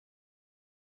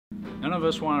None of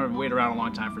us want to wait around a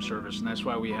long time for service, and that's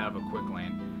why we have a quick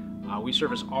lane. We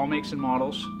service all makes and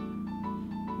models.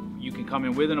 You can come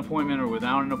in with an appointment or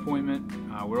without an appointment.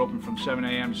 We're open from 7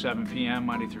 a.m. to 7 p.m.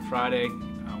 Monday through Friday.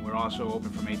 We're also open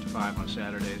from 8 to 5 on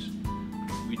Saturdays.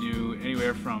 We do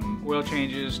anywhere from oil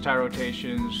changes, tire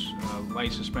rotations,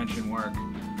 light suspension work,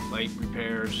 light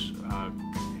repairs.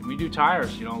 And we do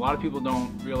tires. You know, a lot of people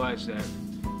don't realize that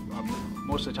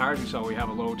most of the tires we sell, we have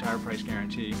a low tire price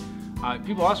guarantee.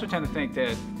 People also tend to think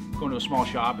that going to a small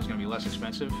shop is going to be less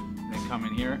expensive than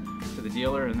coming here to the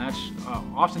dealer, and that's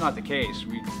often not the case.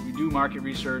 We do market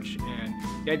research, and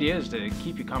the idea is to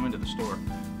keep you coming to the store.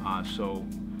 So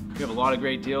we have a lot of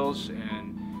great deals,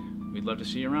 and we'd love to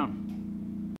see you around.